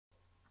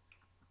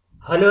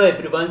Hello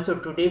everyone, so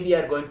today we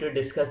are going to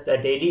discuss the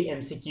daily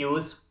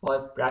MCQs for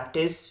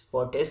practice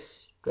for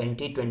TISS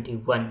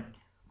 2021.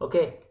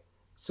 Okay,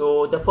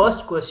 so the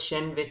first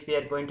question which we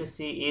are going to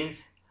see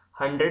is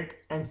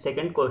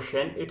 102nd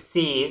question. It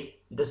says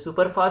the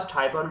superfast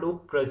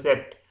hyperloop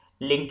project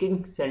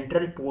linking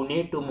central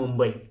Pune to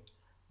Mumbai,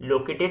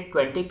 located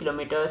 20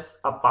 kilometers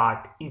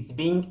apart, is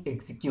being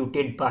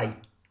executed by.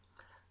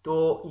 तो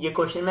ये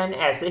question मैंने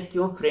ऐसे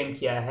क्यों frame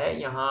किया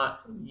है,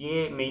 यहाँ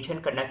ये mention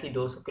करना कि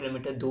 200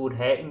 किलोमीटर दूर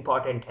है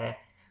इम्पॉर्टेंट है।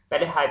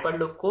 पहले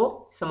हाइपरलूप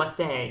को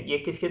समझते हैं, ये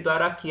किसके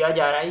द्वारा किया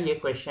जा रहा है ये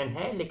क्वेश्चन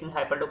है, लेकिन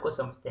हाइपरलूप को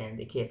समझते हैं।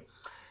 देखिए,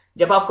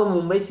 जब आपको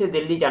मुंबई से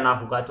दिल्ली जाना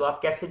होगा तो आप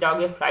कैसे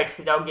जाओगे? फ्लाइट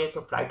से जाओगे,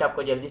 तो फ्लाइट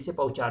आपको जल्दी से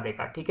पहुंचा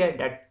देगा, ठीक है,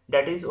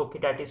 that is okay,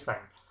 that is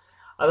fine.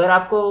 अगर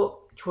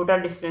आपको छोटा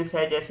डिस्टेंस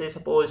है, जैसे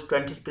सपोज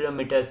 20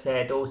 किलोमीटर्स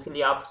है, तो उसके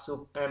लिए आप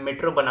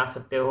मेट्रो बना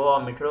सकते हो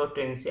और मेट्रो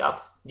ट्रेन से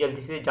आप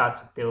जल्दी से जा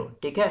सकते हो,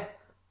 ठीक है।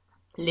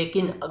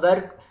 लेकिन अगर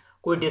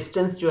कोई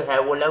डिस्टेंस जो है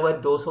वो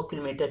लगभग 200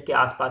 किलोमीटर के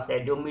आसपास है,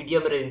 जो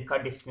मीडियम रेंज का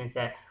डिस्टेंस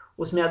है,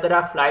 उसमें अगर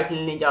आप फ्लाइट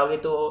लेने जाओगे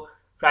तो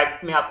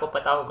फ्लाइट में आपको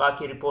पता होगा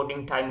कि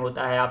रिपोर्टिंग टाइम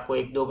होता है, आपको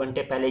 1-2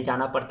 घंटे पहले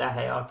जाना पड़ता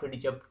है। और फिर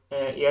जब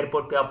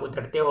एयरपोर्ट पे आप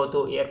उतरते हो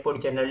तो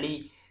एयरपोर्ट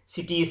जनरली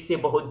सिटीज़ से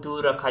बहुत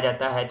दूर रखा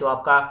जाता है, तो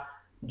आपका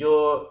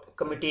जो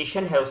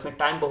कम्यूटेशन है उसमें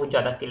टाइम बहुत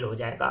ज़्यादा किल हो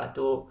जाएगा,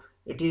 तो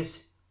it is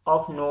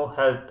of no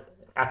help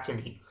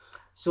actually.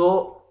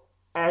 सो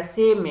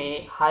ऐसे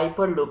में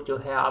हाइपरलूप जो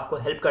है आपको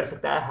हेल्प कर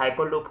सकता है।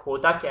 हाइपरलूप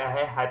होता क्या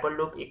है?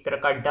 हाइपरलूप एक तरह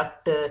का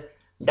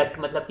डक्ट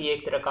मतलब कि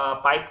एक तरह का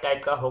पाइप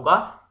टाइप का होगा,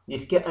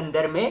 जिसके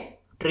अंदर में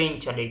ट्रेन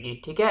चलेगी,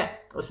 ठीक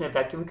है। उसमें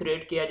वैक्यूम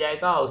क्रिएट किया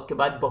जाएगा और उसके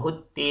बाद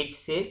बहुत तेज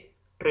से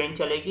ट्रेन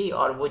चलेगी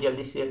और वो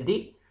जल्दी से जल्दी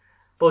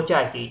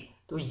पहुंचाएगी।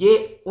 तो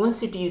ये उन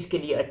सिटीज़ के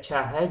लिए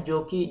अच्छा है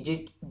जो कि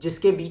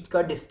जिसके बीच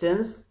का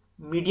डिस्टेंस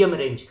मीडियम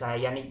रेंज का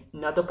है, यानी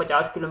ना तो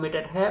 50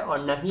 किलोमीटर है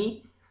और न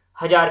ही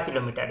 1000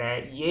 किलोमीटर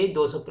है, ये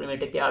 200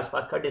 किलोमीटर के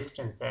आसपास का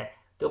डिस्टेंस है।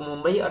 तो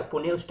मुंबई और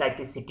पुणे उस टाइप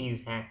की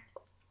सिटीज़ हैं,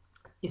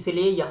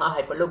 इसलिए यहाँ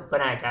हाइपरलूप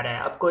बनाया जा रहा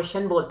है। अब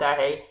क्वेश्चन बोलता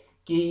है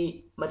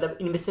कि मतलब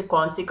इनमें से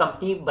कौन सी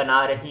कंपनी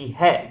बना रही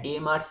है?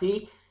 DMRC,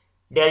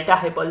 delta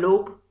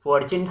hyperloop,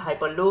 virgin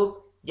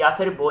hyperloop या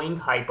फिर बोइंग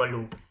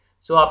हाइपरलूप।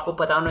 सो आपको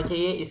पता होना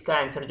चाहिए, इसका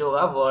आंसर जो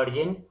होगा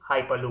वर्जिन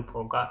हाइपरलूप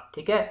होगा,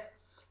 ठीक है।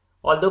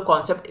 ऑल्दो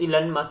कॉन्सेप्ट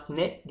इलन मस्क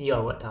ने दिया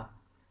हुआ था।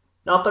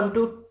 Now come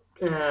to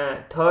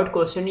third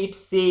question. It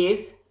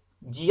says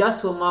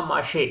Giacomo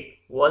Masche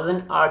was an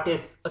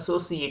artist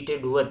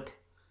associated with.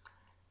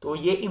 तो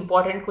ये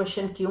इंपॉर्टेंट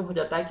क्वेश्चन क्यों हो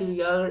जाता है कि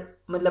यार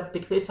मतलब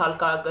पिछले साल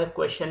का अगर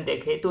क्वेश्चन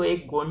देखे तो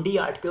एक गोंडी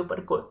आर्ट के ऊपर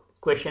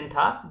क्वेश्चन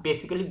था।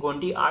 बेसिकली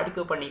गोंडी आर्ट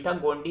के ऊपर नहीं था,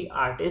 गोंडी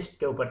आर्टिस्ट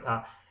के ऊपर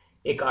था।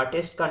 एक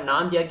आर्टिस्ट का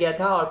नाम दिया गया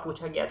था और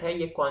पूछा गया था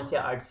ये कौन से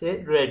आर्ट से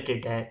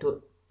रिलेटेड है। तो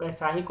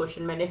ऐसा ही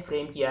क्वेश्चन मैंने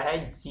फ्रेम किया है।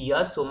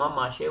 जियासोमा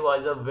माशे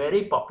was a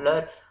very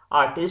popular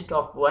artist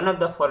of one of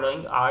the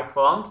following art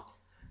forms.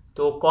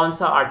 तो कौन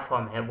सा आर्ट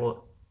फॉर्म है वो?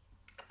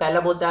 पहला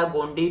बोलता है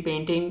गोंडी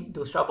पेंटिंग,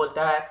 दूसरा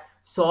बोलता है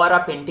सौरा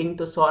पेंटिंग।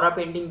 तो सौरा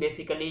पेंटिंग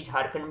बेसिकली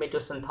झारखंड में जो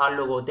संथाल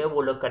लोग होते हैं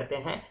वो लोग करते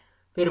हैं।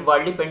 फिर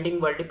Worli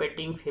painting, Worli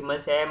painting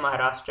famous है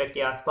महाराष्ट्र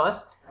के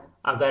आसपास।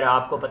 अगर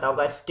आपको पता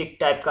होगा, स्टिक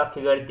टाइप का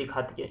फिगर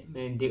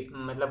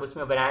मतलब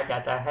उसमें बनाया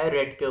जाता है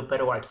रेड के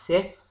ऊपर व्हाइट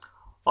से।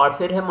 और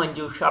फिर है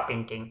मंजूषा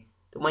पेंटिंग।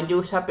 तो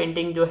मंजूषा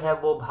पेंटिंग जो है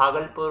वो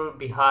भागलपुर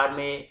बिहार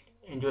में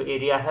जो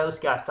एरिया है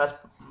उसके आसपास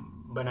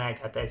बनाया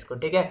जाता है इसको,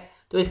 ठीक है।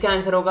 तो इसका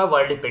आंसर होगा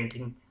वर्ली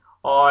पेंटिंग।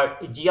 और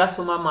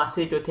जियासोमा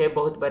मासे जो थे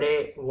बहुत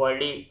बड़े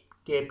वर्ली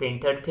के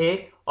पेंटर थे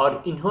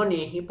और इन्होंने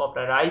ही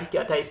पॉपुलराइज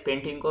किया था इस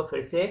पेंटिंग को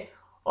फिर से,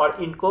 और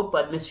इनको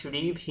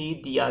पद्मश्री भी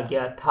दिया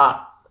गया था।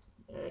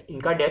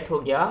 इनका डेथ हो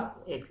गया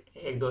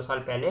एक 2 साल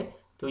पहले।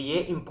 तो ये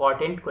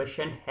इंपॉर्टेंट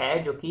क्वेश्चन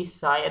है जो कि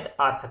शायद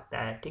आ सकता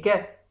है, ठीक है।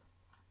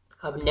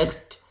 अब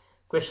नेक्स्ट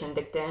क्वेश्चन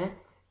देखते हैं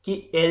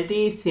कि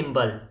LTE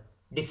symbol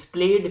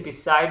displayed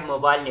beside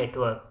mobile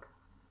network.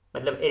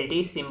 मतलब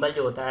LTE सिंबल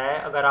जो होता है,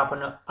 अगर आप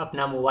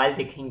अपना मोबाइल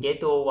देखेंगे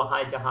तो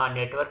वहाँ जहाँ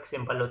नेटवर्क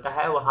सिंबल होता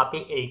है वहाँ पे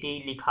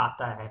LTE लिखा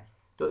आता है।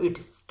 तो इट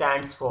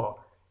स्टैंड्स फॉर,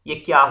 ये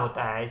क्या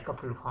होता है इसका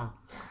फुल फॉर्म?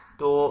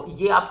 तो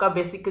ये आपका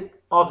बेसिक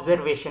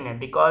ऑब्जर्वेशन है।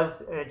 बिकॉज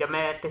जब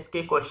मैं टेस्ट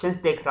के क्वेश्चंस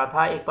देख रहा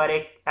था, एक बार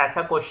एक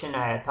ऐसा क्वेश्चन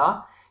आया था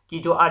कि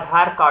जो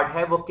आधार कार्ड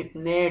है वो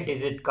कितने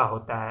डिजिट का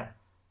होता है।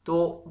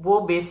 तो वो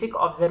बेसिक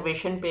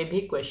ऑब्जर्वेशन पे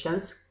भी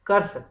क्वेश्चंस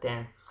कर सकते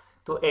हैं।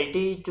 तो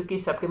LTE चूँकि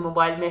सबके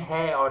मोबाइल में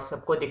है और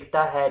सबको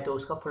दिखता है, तो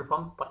उसका फुल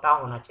फॉर्म पता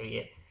होना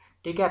चाहिए,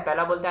 ठीक है।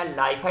 पहला बोलता है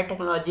लाईफाई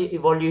टेक्नोलॉजी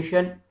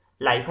इवोल्यूशन।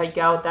 लाईफाई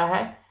क्या होता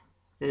है?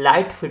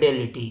 Light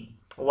Fidelity.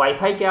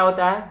 वाईफाई क्या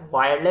होता है?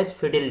 वायरलेस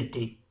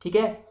फिडेलिटी, ठीक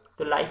है।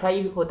 तो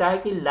लाईफाई होता है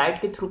कि लाइट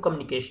के थ्रू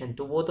कम्युनिकेशन,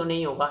 तो वो तो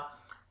नहीं होगा।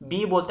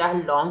 बी बोलता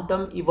है लॉन्ग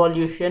टर्म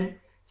इवोल्यूशन।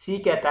 सी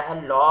कहता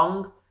है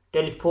लॉन्ग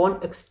टेलीफोन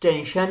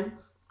एक्सटेंशन।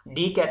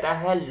 डी कहता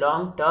है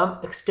लॉन्ग टर्म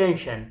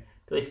एक्सटेंशन।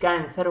 तो इसका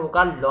आंसर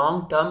होगा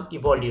लॉन्ग टर्म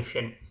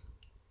इवोल्यूशन।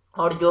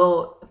 और जो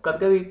कभी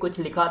कभी कुछ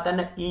लिखा आता है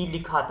ना, ई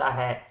लिखा आता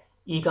है,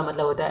 ई का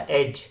मतलब होता है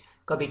एज।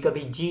 कभी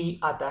कभी जी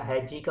आता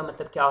है, जी का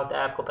मतलब क्या होता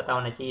है आपको पता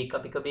होना चाहिए।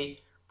 कभी कभी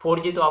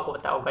 4G तो आपको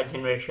पता होगा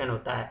जनरेशन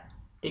होता है,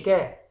 ठीक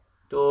है।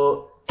 तो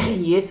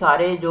ये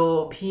सारे जो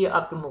भी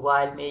आपके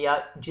मोबाइल में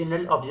या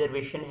जनरल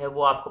ऑब्जर्वेशन है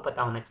वो आपको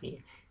पता होना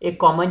चाहिए। एक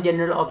कॉमन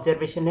जनरल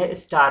ऑब्जर्वेशन है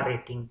स्टार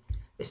रेटिंग।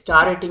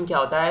 स्टार रेटिंग क्या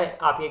होता है,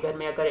 आपके घर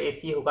में अगर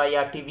एसी होगा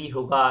या टीवी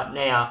होगा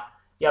नया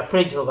या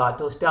फ्रिज होगा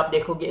तो उस पर आप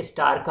देखोगे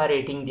स्टार का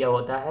रेटिंग दिया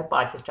होता है,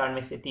 5 स्टार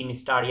में से 3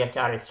 स्टार या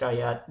 4 स्टार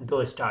या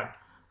 2 स्टार।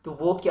 तो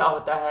वो क्या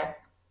होता है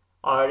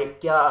और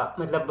क्या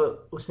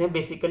मतलब उसमें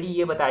बेसिकली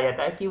ये बताया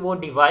जाता है कि वो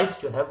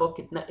डिवाइस जो है वो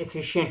कितना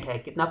एफिशिएंट है,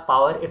 कितना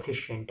पावर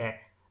एफिशिएंट है।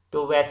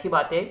 तो वैसी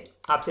बातें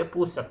आपसे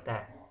पूछ सकता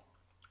है।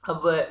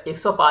 अब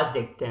 105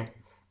 देखते हैं।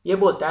 ये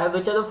बोलता है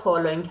which of the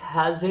following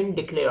has been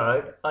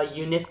declared a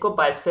UNESCO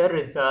biosphere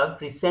reserve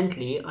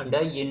recently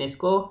under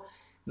UNESCO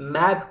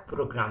map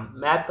programme.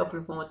 Map का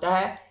फुल फॉर्म होता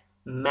है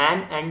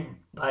मैन एंड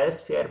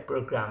बायोस्फीयर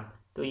प्रोग्राम।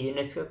 तो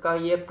यूनेस्को का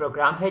ये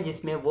प्रोग्राम है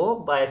जिसमें वो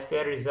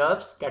बायोस्फीयर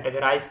रिजर्व्स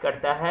कैटेगराइज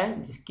करता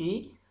है,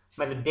 जिसकी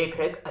मतलब देख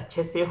रेख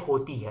अच्छे से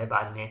होती है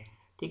बाद में।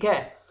 ठीक है,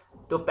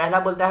 तो पहला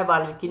बोलता है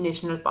वाल्मीकि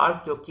नेशनल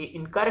पार्क जो कि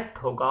इनकरेक्ट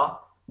होगा।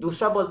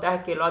 दूसरा बोलता है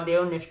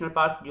केवलादेव नेशनल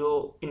पार्क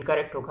जो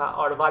इनकरेक्ट होगा।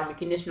 और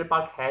वाल्मीकि नेशनल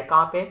पार्क है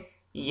कहाँ पे,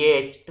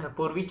 ये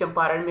पूर्वी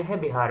चंपारण में है,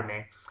 बिहार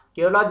में।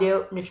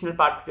 केवलादेव नेशनल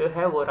पार्क जो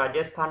है वो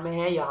राजस्थान में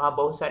है। यहाँ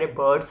बहुत सारे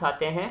बर्ड्स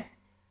आते हैं,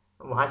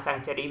 वहाँ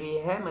सैंक्चुरी भी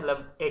है,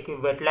 मतलब एक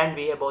वेटलैंड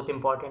भी है, बहुत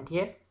इंपॉर्टेंट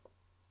ये।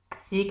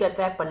 सी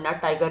कहता है पन्ना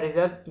टाइगर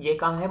रिजर्व, ये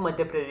कहाँ है,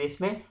 मध्य प्रदेश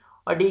में।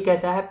 और डी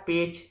कहता है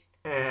पेंच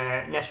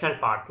नेशनल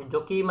पार्क जो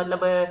कि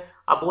मतलब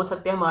आप बोल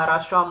सकते हैं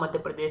महाराष्ट्र और मध्य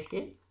प्रदेश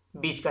के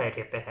बीच का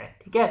एरिया पे है।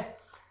 ठीक है,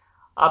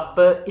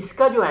 अब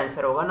इसका जो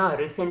आंसर होगा ना,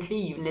 रिसेंटली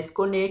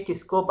यूनेस्को ने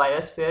किसको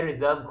बायोस्फीयर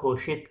रिजर्व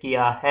घोषित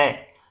किया है।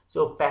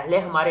 सो पहले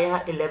हमारे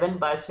यहाँ 11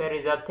 बायोस्फीयर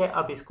रिजर्व थे,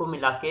 अब इसको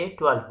मिला के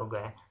 12 हो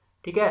गए।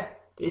 ठीक है,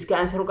 तो इसका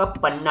आंसर होगा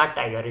पन्ना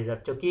टाइगर रिजर्व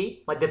जो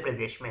कि मध्य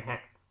प्रदेश में है।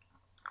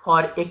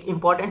 और एक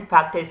इंपॉर्टेंट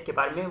फैक्ट है इसके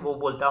बारे में, वो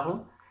बोलता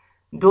हूँ।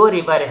 2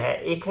 रिवर है,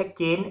 एक है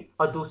केन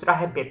और दूसरा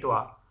है बेतवा।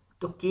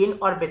 तो केन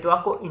और बेतवा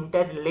को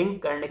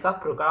इंटरलिंक करने का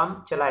प्रोग्राम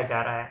चलाया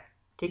जा रहा है।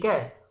 ठीक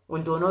है,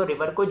 उन दोनों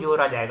रिवर को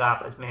जोड़ा जाएगा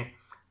आपस में।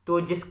 तो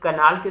जिस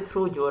कनाल के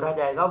थ्रू जोड़ा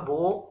जाएगा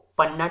वो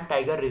पन्ना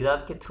टाइगर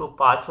रिजर्व के थ्रू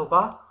पास होगा।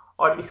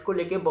 और इसको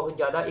लेके बहुत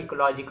ज़्यादा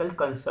इकोलॉजिकल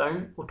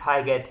कंसर्न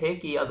उठाए गए थे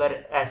कि अगर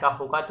ऐसा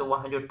होगा तो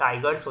वहाँ जो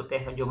टाइगर्स होते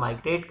हैं जो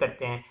माइग्रेट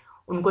करते हैं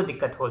उनको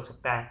दिक्कत हो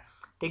सकता है।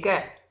 ठीक है,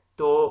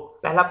 तो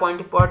पहला पॉइंट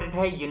इंपॉर्टेंट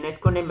है,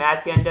 यूनेस्को ने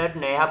मैप के अंदर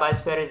नया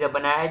बायोस्फीयर रिजर्व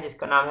बनाया है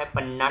जिसका नाम है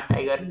पन्ना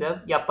टाइगर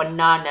रिजर्व, या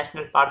पन्ना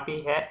नेशनल पार्क भी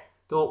है,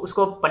 तो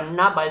उसको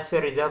पन्ना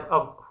बायोस्फीयर रिजर्व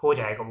अब हो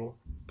जाएगा वो।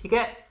 ठीक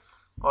है,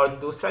 और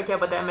दूसरा क्या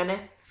बताया मैंने,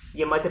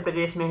 ये मध्य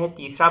प्रदेश में है।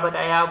 तीसरा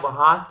बताया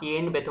वहाँ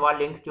केन बेतवा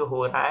लिंक जो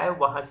हो रहा है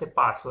वहाँ से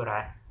पास हो रहा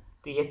है,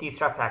 तो ये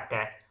तीसरा फैक्ट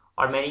है।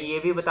 और मैंने ये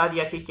भी बता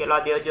दिया कि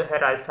केवलादेव जो है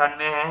राजस्थान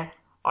में है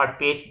और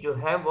पेंच जो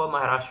है वो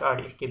महाराष्ट्र और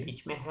इसके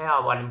बीच में है,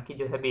 और वाल्मीकि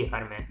जो है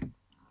बिहार में।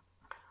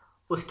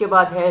 उसके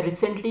बाद है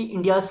recently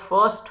India's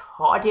first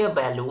hot air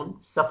balloon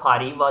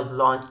safari was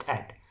launched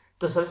eight.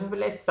 तो सबसे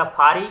पहले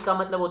सफारी का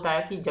मतलब होता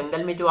है कि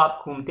जंगल में जो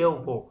आप घूमते हो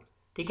वो।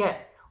 ठीक है,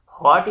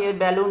 हॉट एयर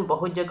बैलून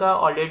बहुत जगह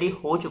ऑलरेडी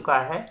हो चुका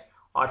है,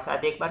 और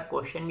शायद एक बार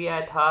क्वेश्चन भी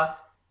आया था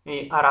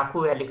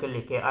अराकू वैली को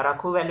लेके।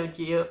 अराकू वैली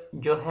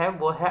जो है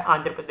वो है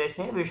आंध्र प्रदेश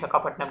में,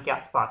 विशाखापट्टनम के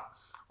आसपास।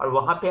 और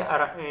वहाँ पे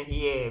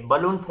ये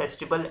बलून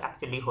फेस्टिवल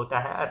एक्चुअली होता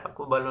है,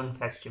 अराकू बलून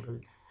फेस्टिवल,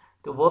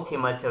 तो वो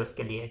फेमस है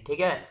उसके लिए। ठीक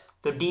है,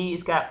 तो डी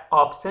इसका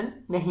ऑप्शन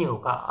नहीं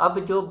होगा। अब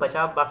जो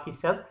बचा बाकी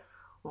सब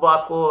वो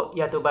आपको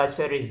या तो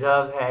बायोस्फीयर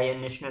रिजर्व है या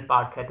नेशनल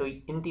पार्क है, तो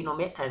इन तीनों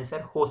में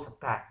आंसर हो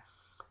सकता है।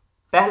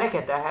 पहला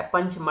कहता है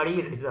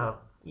पंचमढ़ी रिजर्व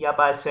या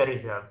बायोस्फीयर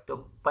रिजर्व। तो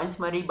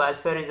पंचमढ़ी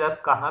बायोस्फीयर रिजर्व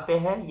कहाँ पे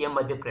है, ये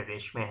मध्य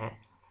प्रदेश में है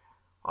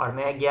और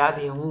मैं गया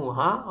भी हूँ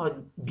वहाँ। और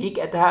बी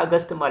कहता है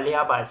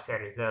अगस्त्यमल्या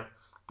बायोस्फीयर रिजर्व।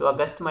 तो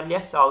अगस्त्यमल्या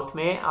साउथ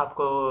में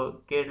आपको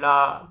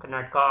केरला,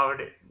 कर्नाटका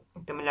और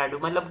तमिलनाडु,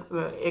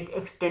 मतलब एक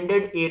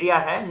एक्सटेंडेड एरिया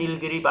है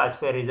नीलगिरी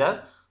बायोस्फीयर रिजर्व,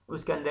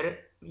 उसके अंदर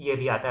ये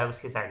भी आता है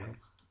उसके साइड में।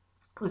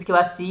 उसके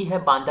बाद सी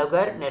है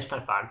बांधवगढ़ नेशनल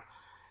पार्क।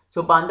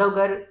 सो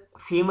बांधवगढ़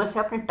फेमस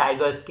है अपने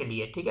टाइगर्स के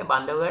लिए। ठीक है,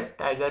 बांधवगढ़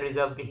टाइगर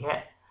रिजर्व भी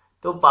है।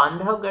 तो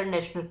बांधवगढ़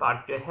नेशनल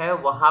पार्क जो है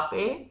वहाँ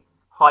पे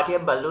हॉट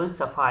एयर बलून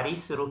सफारी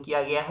शुरू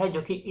किया गया है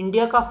जो कि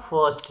इंडिया का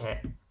फर्स्ट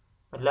है।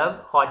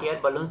 मतलब हॉट एयर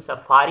बलून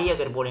सफारी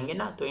अगर बोलेंगे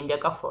ना तो इंडिया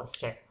का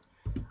फर्स्ट है।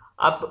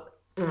 अब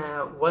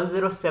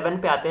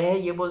 107 पे आते हैं।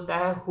 ये बोलता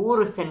है who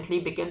recently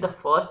became the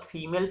first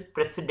female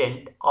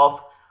president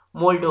of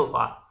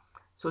Moldova.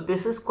 So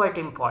this is quite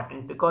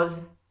important because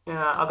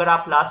अगर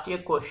आप लास्ट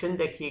ईयर क्वेश्चन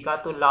देखिएगा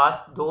तो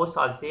लास्ट 2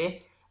 साल से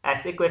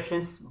ऐसे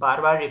क्वेश्चंस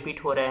बार बार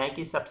रिपीट हो रहे हैं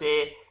कि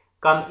सबसे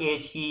कम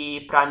एज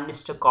की प्राइम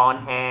मिनिस्टर कौन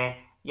है,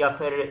 या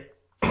फिर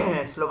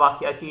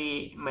स्लोवाकिया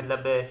की,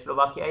 मतलब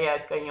स्लोवाकिया या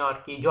कहीं और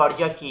की,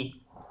 जॉर्जिया की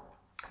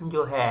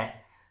जो है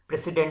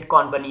प्रेसिडेंट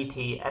कौन बनी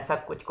थी, ऐसा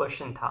कुछ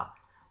क्वेश्चन था।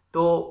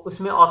 तो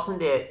उसमें ऑप्शन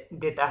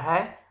देता है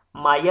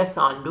माया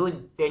सांडू,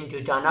 then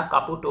जुजाना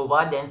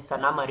कापुटोवा, then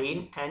Sana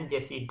marine and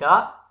जेसिडा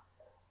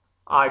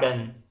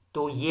Ardern.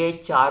 तो ये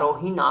चारों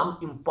ही नाम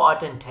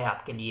इम्पॉर्टेंट है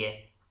आपके लिए।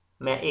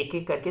 मैं एक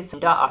एक करके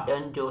जेसिडा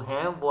आर्डन जो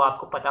है वो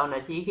आपको पता होना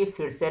चाहिए कि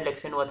फिर से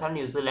इलेक्शन हुआ था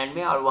न्यूजीलैंड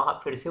में और वहाँ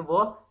फिर से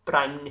वो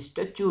प्राइम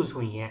मिनिस्टर चूज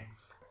हुई हैं।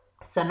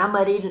 सना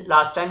मरीन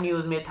लास्ट टाइम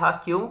न्यूज़ में था,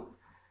 क्यों?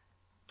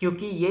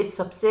 क्योंकि ये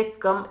सबसे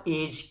कम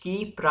एज की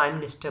प्राइम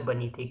मिनिस्टर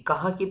बनी थी।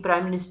 कहाँ की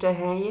प्राइम मिनिस्टर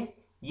है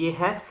ये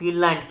है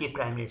फिनलैंड की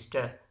प्राइम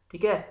मिनिस्टर,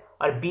 ठीक है।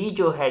 और बी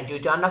जो है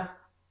जुजाना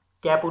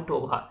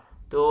कैपुटोवा,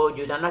 तो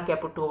जुजाना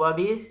कैपुटोवा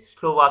भी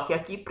स्लोवाकिया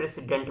की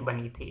प्रेसिडेंट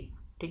बनी थी,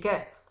 ठीक है।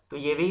 तो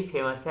ये भी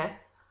फेमस है।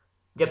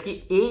 जबकि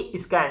ए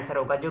इसका आंसर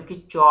होगा, जो कि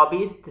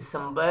 24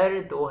 दिसंबर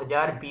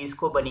 2020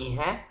 को बनी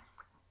है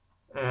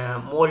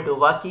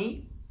मोल्डोवा की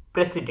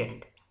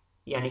प्रेसिडेंट,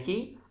 यानी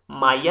कि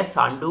माया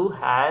सांडू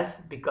has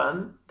become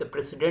the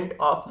president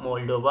of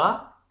Moldova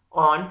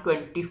on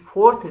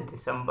 24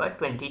 December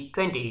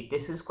 2020।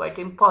 This is quite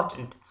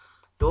important.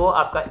 तो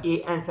आपका ए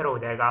आंसर हो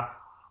जाएगा,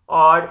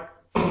 और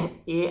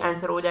ए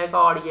आंसर हो जाएगा।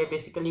 और ये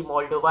बेसिकली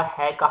मोल्डोवा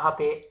है कहाँ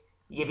पे,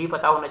 ये भी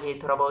पता होना चाहिए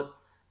थोड़ा बहुत।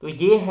 तो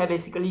ये है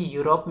बेसिकली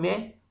यूरोप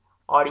में,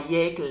 और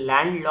ये एक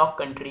लैंड लॉक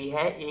कंट्री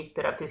है। एक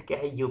तरफ इसके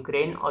है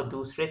यूक्रेन और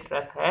दूसरे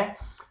तरफ है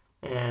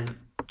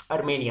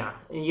अर्मेनिया,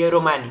 ये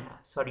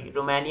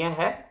रोमानिया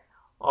है।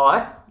 और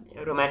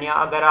रोमानिया,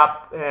 अगर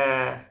आप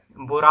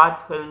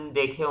बोरात फिल्म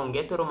देखे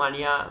होंगे तो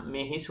रोमानिया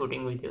में ही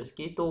शूटिंग हुई थी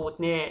उसकी, तो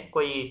उतने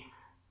कोई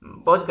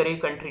बहुत गरीब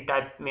कंट्री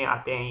टाइप में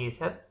आते हैं ये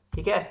सब,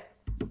 ठीक है।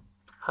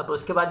 अब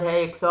उसके बाद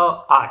है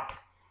 108।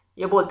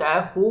 ये बोलता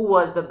है who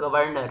was the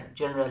governor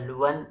general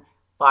when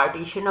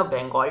partition of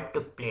Bengal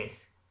took place.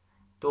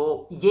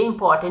 तो ये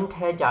इंपॉर्टेंट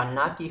है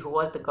जानना कि who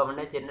was the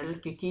governor general,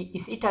 क्योंकि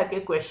इसी टाइप के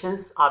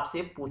क्वेश्चंस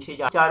आपसे पूछे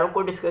जा। चारों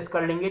को डिस्कस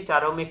कर लेंगे,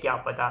 चारों में क्या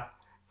पता।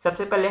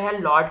 सबसे पहले है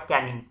लॉर्ड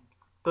कैनिंग।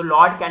 तो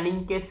लॉर्ड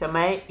कैनिंग के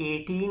समय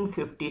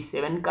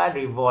 1857 का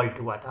रिवॉल्ट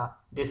हुआ था।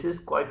 This is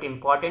quite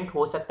important.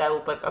 हो सकता है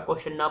ऊपर का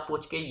क्वेश्चन ना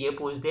पूछ के ये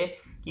पूछ दे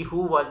कि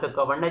who was the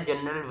governor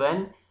general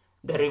when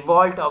the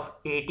revolt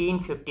of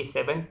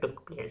 1857 took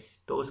place.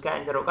 तो उसका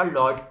आंसर होगा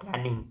Lord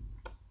Canning.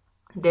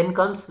 Then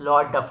comes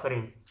Lord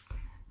Dufferin.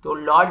 तो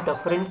लॉर्ड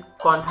डफरिन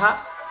कौन था?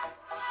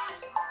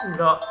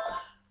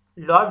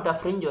 लॉर्ड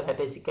डफरिन जो है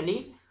बेसिकली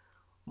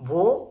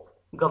वो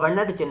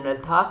गवर्नर जनरल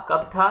था।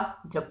 कब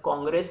था? जब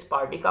कांग्रेस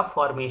पार्टी का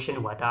फॉर्मेशन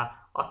हुआ था।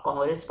 और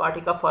कांग्रेस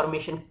पार्टी का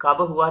फॉर्मेशन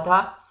कब हुआ था?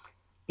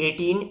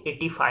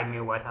 1885 में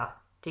हुआ था,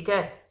 ठीक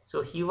है।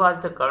 सो he was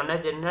the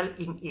governor general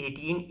in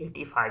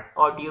 1885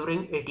 और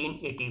ड्यूरिंग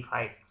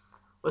 1885।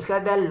 उसके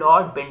बाद है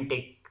लॉर्ड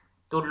बेंटिक।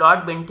 तो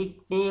लॉर्ड बेंटिक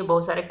ने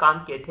बहुत सारे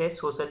काम किए थे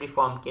सोशल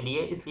रिफॉर्म के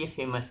लिए, इसलिए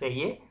फेमस है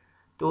ये।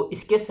 तो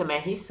इसके समय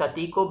ही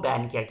सती को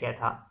बैन किया गया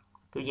था।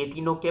 तो ये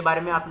तीनों के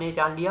बारे में आपने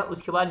जान लिया।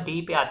 उसके बाद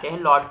डी पे आते हैं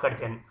Lord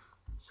Curzon.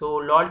 So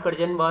Lord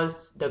Curzon was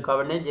the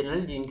governor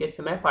general जिनके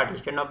समय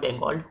पार्टीशन ऑफ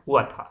बंगाल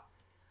हुआ था।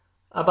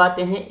 अब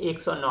आते हैं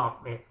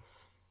 109 में।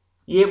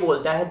 ये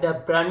बोलता है द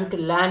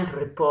ब्रंटलैंड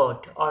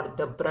रिपोर्ट और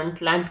the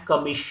Brundtland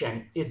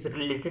commission is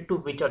related to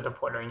which of the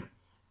following,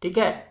 ठीक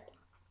है।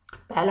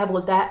 पहला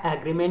बोलता है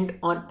एग्रीमेंट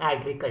ऑन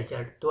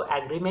एग्रीकल्चर। तो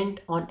एग्रीमेंट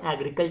ऑन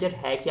एग्रीकल्चर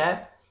है क्या?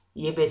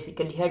 ये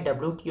बेसिकली है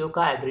WTO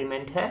का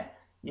एग्रीमेंट है,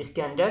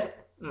 जिसके अंदर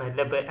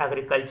मतलब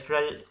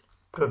एग्रीकल्चरल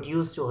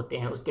प्रोड्यूस जो होते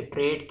हैं उसके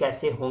ट्रेड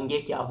कैसे होंगे,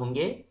 क्या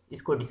होंगे,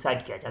 इसको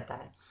डिसाइड किया जाता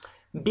है।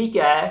 बी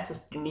क्या है?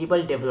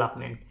 Sustainable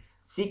development.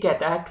 सी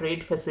कहता है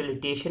ट्रेड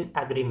फैसिलिटेशन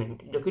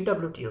एग्रीमेंट, जो कि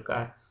WTO का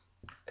है।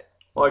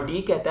 और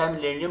डी कहता है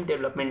मिलेनियम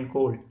डेवलपमेंट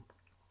गोल,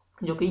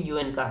 जो कि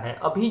UN का है।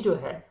 अभी जो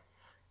है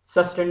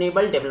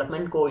सस्टेनेबल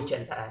डेवलपमेंट गोल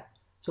चल रहा है।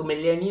 सो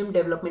मिलेनियम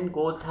डेवलपमेंट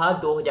गोल था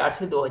 2000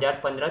 से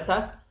 2015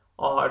 तक,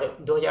 और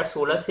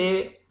 2016 से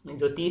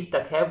जो 30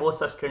 तक है वो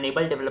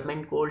सस्टेनेबल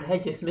डेवलपमेंट गोल है,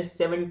 जिसमें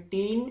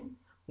 17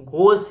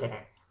 गोल्स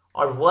हैं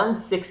और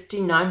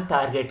 169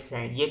 टारगेट्स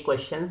हैं। ये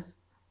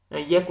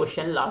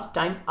क्वेश्चन लास्ट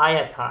टाइम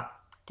आया था,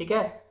 ठीक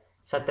है।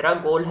 17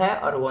 गोल है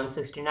और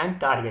 169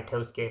 टारगेट है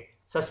उसके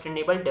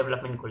सस्टेनेबल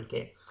डेवलपमेंट गोल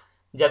के।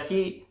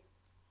 जबकि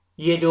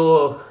ये जो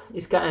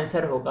इसका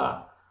आंसर होगा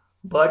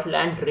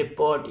बर्टलैंड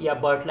रिपोर्ट या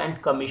बर्टलैंड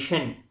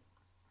कमीशन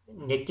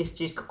ने किस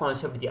चीज़ का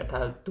कॉन्सेप्ट दिया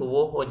था, तो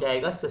वो हो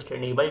जाएगा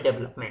सस्टेनेबल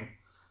डेवलपमेंट।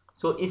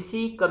 सो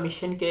इसी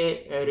कमीशन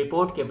के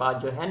रिपोर्ट के बाद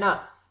जो है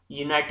ना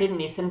United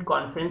nation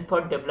conference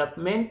for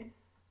development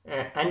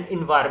and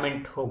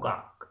environment होगा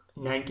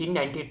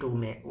 1992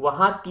 में।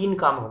 वहाँ 3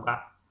 काम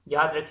होगा,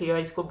 याद रखिएगा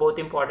इसको, बहुत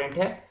इंपॉर्टेंट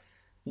है।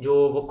 जो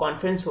वो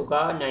कॉन्फ्रेंस होगा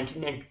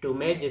 1992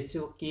 में,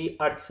 जिसको कि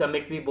अर्थ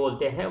समिट भी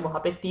बोलते हैं,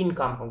 वहाँ पे 3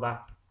 काम होगा।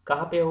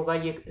 कहाँ पे होगा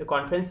ये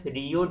कॉन्फ्रेंस?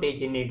 रियो डे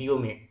जेनेरियो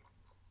में।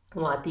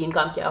 वहाँ 3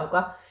 काम क्या होगा?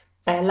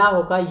 पहला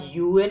होगा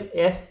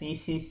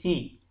UNFCCC।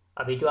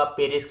 अभी जो आप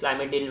पेरिस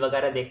क्लाइमेट डील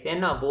वगैरह देखते हैं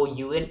ना, वो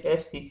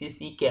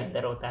UNFCCC के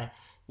अंदर होता है,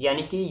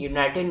 यानी कि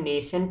United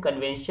nation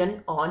convention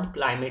on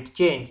climate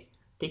change,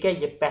 ठीक है।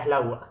 ये पहला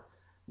हुआ।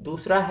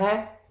 दूसरा है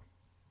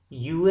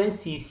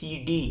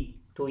UNCCD।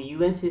 तो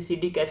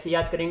UNCCD कैसे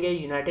याद करेंगे?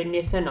 यूनाइटेड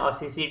नेशन, और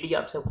CCD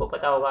आप सबको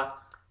पता होगा।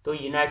 तो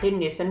United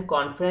nation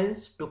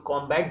conference to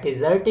combat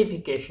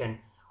desertification,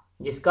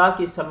 जिसका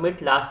कि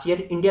समिट लास्ट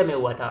ईयर इंडिया में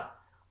हुआ था।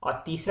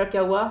 और तीसरा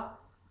क्या हुआ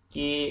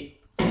कि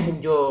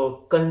जो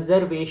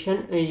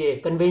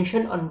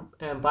कन्वेंशन ऑन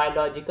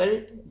बायोलॉजिकल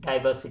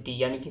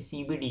डाइवर्सिटी, यानी कि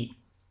CBD।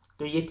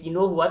 तो ये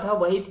तीनों हुआ था।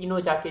 वही तीनों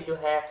जाके जो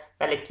है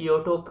पहले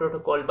कियोटो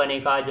प्रोटोकॉल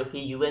बनेगा, जो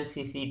कि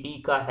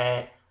UNCCD का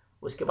है।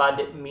 उसके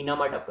बाद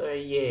मीनामाटा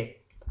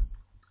ये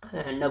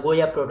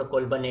नगोया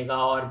प्रोटोकॉल बनेगा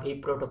और भी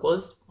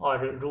प्रोटोकॉल्स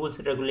और रूल्स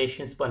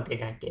रेगुलेशंस बनते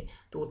जाएंगे।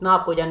 तो उतना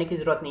आपको जानने की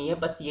ज़रूरत नहीं है,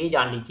 बस ये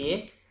जान लीजिए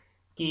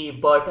कि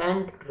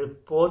बर्टन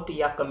रिपोर्ट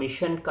या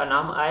कमीशन का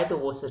नाम आए तो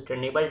वो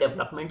सस्टेनेबल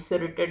डेवलपमेंट से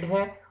रिलेटेड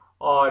है।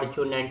 और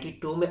जो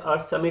 92 में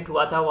अर्थ समिट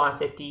हुआ था वहाँ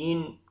से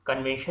 3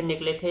 कन्वेंशन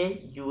निकले थे,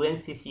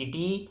 UNCCD,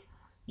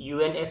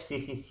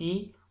 UNFCCC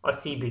और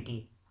CBT।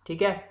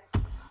 ठीक है,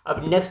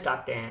 अब नेक्स्ट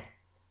आते हैं।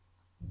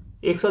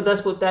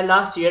 110 बोलता है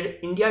last year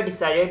India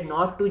decided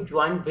not to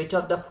join which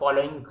of the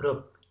following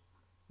group.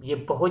 ये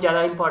बहुत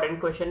ज़्यादा इंपॉर्टेंट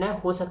क्वेश्चन है,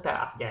 हो सकता है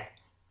आ जाए।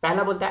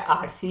 पहला बोलता है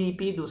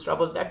RCEP, दूसरा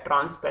बोलता है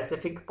ट्रांस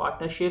पैसिफिक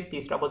पार्टनरशिप,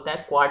 तीसरा बोलता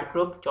है क्वाड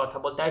ग्रुप, चौथा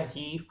बोलता है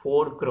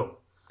G4 ग्रुप।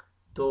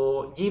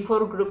 तो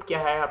G4 ग्रुप क्या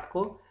है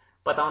आपको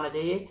पता होना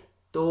चाहिए।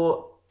 तो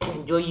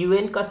जो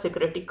UN का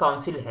सिक्योरिटी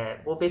काउंसिल है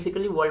वो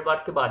बेसिकली वर्ल्ड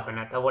वार के बाद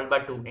बना था, वर्ल्ड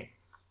वार 2 में।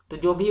 तो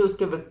जो भी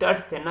उसके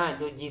विक्टर्स थे ना,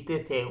 जो जीते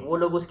थे, वो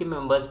लोग उसके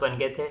मेंबर्स बन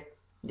गए थे,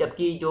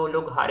 जबकि जो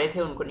लोग हारे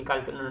थे उनको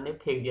निकाल के उन्होंने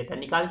फेंक दिया था।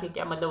 निकाल के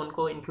क्या मतलब,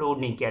 उनको इंक्लूड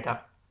नहीं किया था।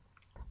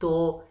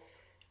 तो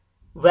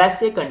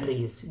वैसे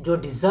कंट्रीज जो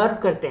डिजर्व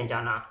करते हैं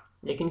जाना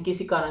लेकिन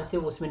किसी कारण से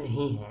वो उसमें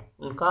नहीं है,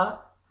 उनका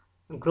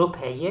ग्रुप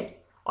है ये।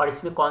 और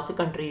इसमें कौन से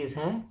कंट्रीज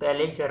हैं,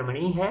 पहले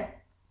जर्मनी है,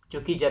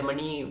 क्योंकि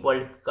जर्मनी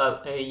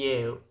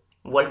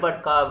वर्ल्ड वार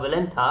का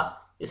विलन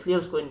था इसलिए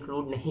उसको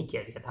इंक्लूड नहीं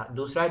किया गया था।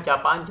 दूसरा है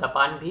जापान,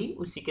 जापान भी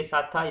उसी के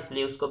साथ था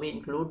इसलिए उसको भी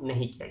इंक्लूड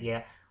नहीं किया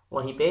गया।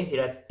 वहीं पे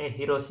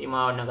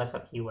हिरोशिमा और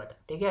नागासाकी हुआ था।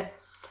 ठीक है,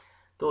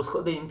 तो उसको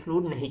भी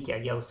इंक्लूड नहीं किया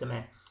गया उस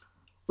समय।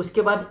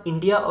 उसके बाद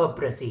इंडिया और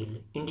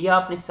ब्राज़ील। इंडिया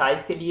अपने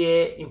साइज़ के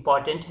लिए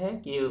इम्पॉर्टेंट है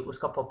कि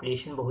उसका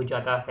पॉपुलेशन बहुत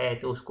ज़्यादा है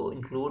तो उसको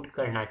इंक्लूड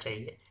करना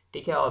चाहिए।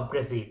 ठीक है, और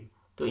ब्राज़ील,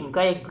 तो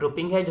इनका एक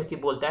ग्रुपिंग है जो कि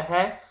बोलता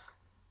है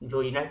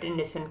जो यूनाइटेड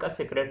नेशन का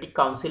सिक्योरिटी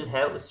काउंसिल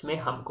है उसमें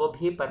हमको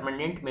भी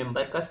परमानेंट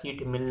मेंबर का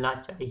सीट मिलना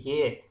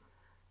चाहिए।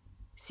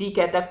 सी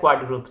कहता है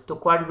क्वाड ग्रुप। तो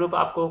क्वाड ग्रुप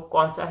आपको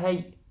कौन सा है,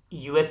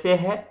 USA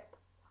है,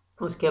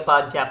 उसके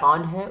बाद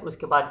जापान है,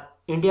 उसके बाद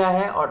इंडिया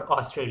है और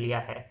ऑस्ट्रेलिया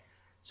है।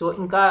 सो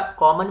इनका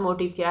कॉमन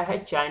मोटिव क्या है,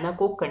 चाइना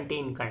को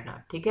कंटेन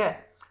करना। ठीक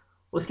है,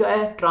 उसके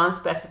बाद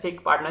ट्रांस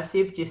पैसिफिक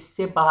पार्टनरशिप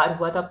जिससे बाहर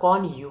हुआ था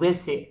कौन,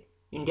 USA।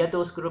 इंडिया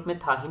तो उस ग्रुप में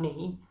था ही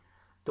नहीं,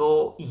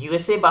 तो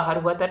USA बाहर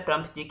हुआ था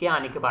ट्रंप जी के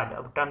आने के बाद।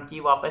 अब ट्रंप जी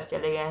वापस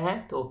चले गए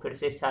हैं तो फिर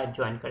से शायद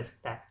ज्वाइन कर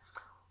सकता है।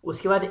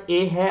 उसके बाद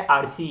A है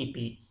RCEP।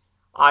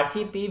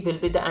 RCEP will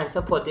be the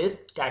answer for this,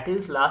 that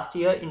is last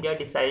year India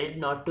decided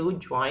not to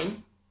join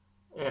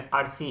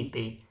RCEP।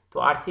 तो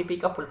RCEP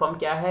का फुल फॉर्म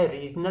क्या है,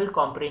 रीजनल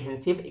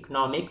कॉम्प्रिहेंसिव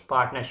इकोनॉमिक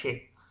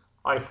पार्टनरशिप।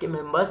 और इसके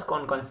मेंबर्स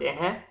कौन कौन से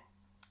हैं,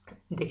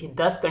 देखिए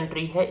 10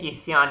 कंट्री है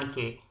एशियान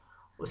के,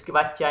 उसके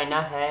बाद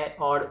चाइना है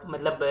और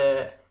मतलब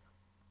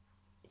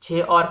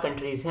 6 और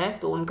कंट्रीज हैं।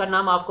 तो उनका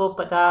नाम आपको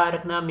पता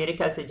रखना मेरे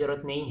ख्याल से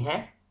ज़रूरत नहीं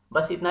है,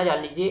 बस इतना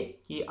जान लीजिए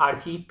कि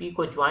RCEP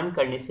को ज्वाइन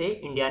करने से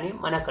इंडिया ने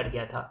मना कर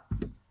दिया था।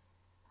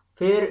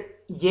 फिर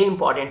ये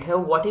इंपॉर्टेंट है,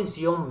 what is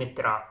Vyom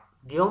Mitra.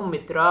 Vyom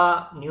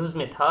Mitra news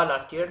में था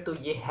लास्ट ईयर, तो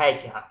ये है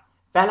क्या।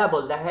 पहला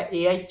बोलता है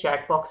AI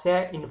चैट बॉक्स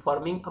है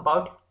इन्फॉर्मिंग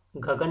अबाउट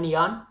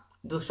गगनयान।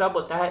 दूसरा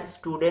बोलता है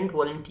student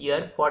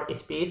volunteer for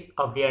space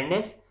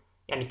awareness,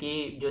 यानी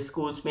कि जो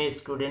स्कूल्स में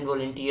स्टूडेंट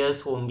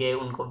वॉलंटियर्स होंगे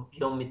उनको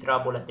व्योम मित्रा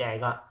बोला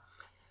जाएगा।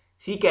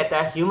 सी कहता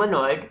है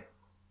humanoid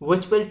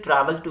which will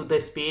travel to the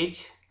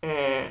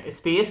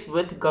space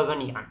with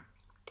Gaganyaan.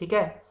 ठीक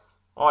है,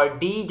 और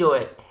डी जो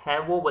है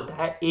वो बोलता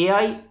है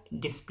AI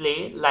डिस्प्ले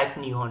लाइक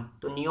नियॉन।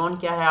 तो नियॉन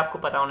क्या है आपको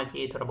पता होना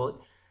चाहिए थोड़ा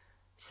बहुत।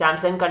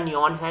 सैमसंग का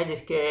नियॉन है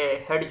जिसके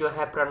हेड जो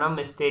है प्रणब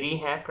मिस्त्री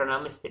हैं।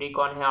 प्रणब मिस्त्री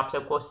कौन है आप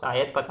सबको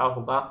शायद पता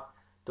होगा,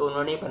 तो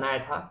उन्होंने बनाया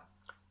था।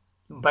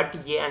 बट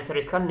ये आंसर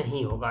इसका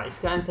नहीं होगा।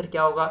 इसका आंसर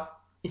क्या होगा,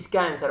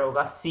 इसका आंसर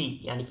होगा सी,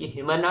 यानी कि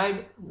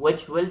humanoid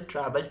which will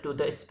travel to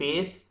the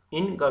space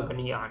in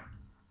Gaganyaan.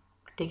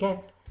 ठीक है,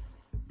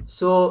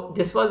 so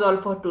this was all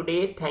for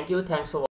today. Thank you, thanks for